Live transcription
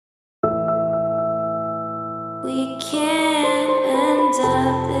We can't end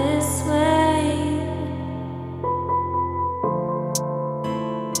up this way.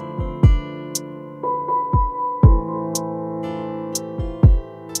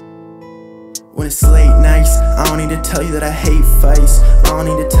 When it's late nights, I don't need to tell you that I hate fights. I don't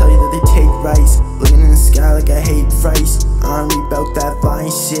need to tell you that they take rights. Looking in the sky like I hate rice. I don't read about that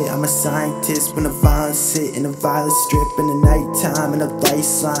violent shit. I'm a scientist when the violence hit. In a violet strip in the nighttime. In a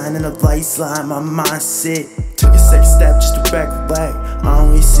lifeline, in a lifeline, my mindset. Took a second step just to back the black. I don't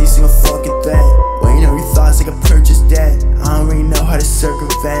really see a single fucking threat. Weighing every thought's like I purchased that. I don't really know how to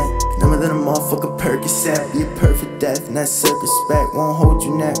circumvent. Never let a motherfucker Percocet be a perfect death, and that's circumspect. Won't hold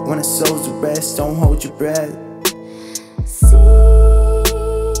your neck when the soul's at rest. Don't hold your breath.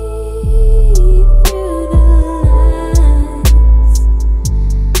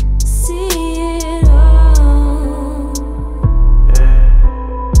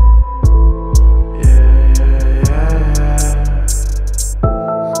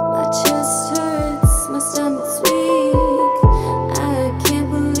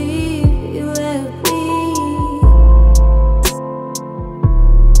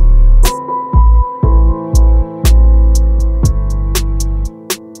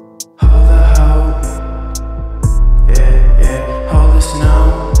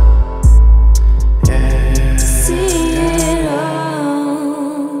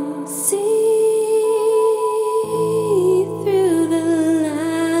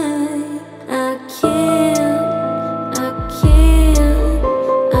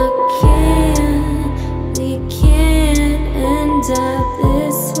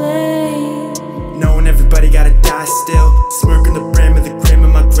 Still smirking the brim of the grim,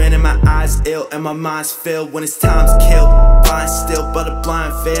 and my grin and my eyes ill, and my mind's filled when it's time's killed. Blind still, but a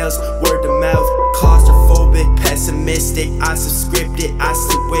blind fails. Word to mouth, claustrophobic, pessimistic. I subscripted, I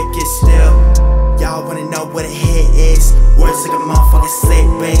still wicked still. Y'all wanna know what a hit is? Words like a motherfucking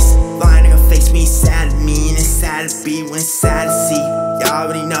slate bass. Lying in your face means sad to me, and it's sad to be when it's sad to see. Y'all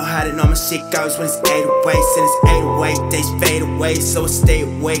already know how the normal shit goes when it's 808s, and it's 808 days fade away, so I stay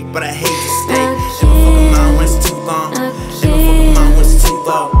awake, but I hate to stay in my fucking mind when it's too long, in my fucking mind when it's too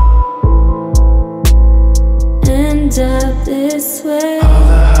low. End up this way. All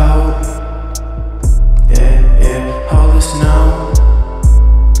the hope, yeah, yeah, all this now,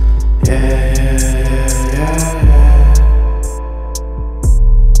 yeah, yeah, yeah, yeah, yeah.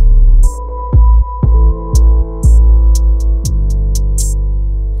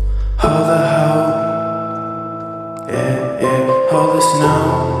 All the hope, yeah, yeah, all this now,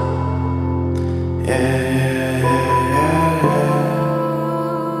 yeah, yeah, yeah, yeah, yeah.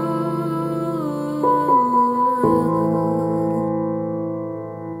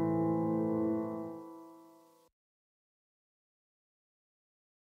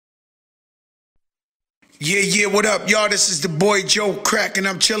 Yeah, what up, y'all? This is the boy Joe Crack, and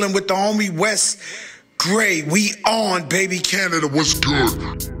I'm chilling with the homie Wes Gray. We on, baby. Canada, what's good?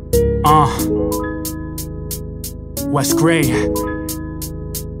 Wes Gray,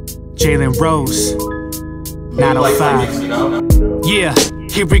 Jalen Rose, 905. Yeah,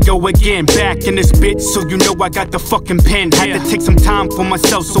 here we go again, back in this bitch, so you know I got the fucking pen. Had to take some time for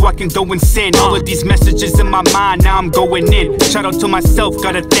myself so I can go and send all of these messages in my mind, now I'm going in. Shout out to myself,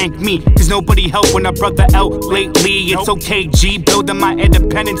 gotta thank me, cause nobody helped when a brother out lately. It's okay, G, building my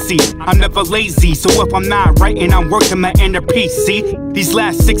independency. I'm never lazy, so if I'm not writing, I'm working my inner peace, see? These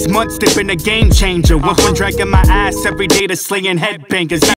last 6 months, they've been a game changer. Went from dragging my ass every day to slaying headbangers.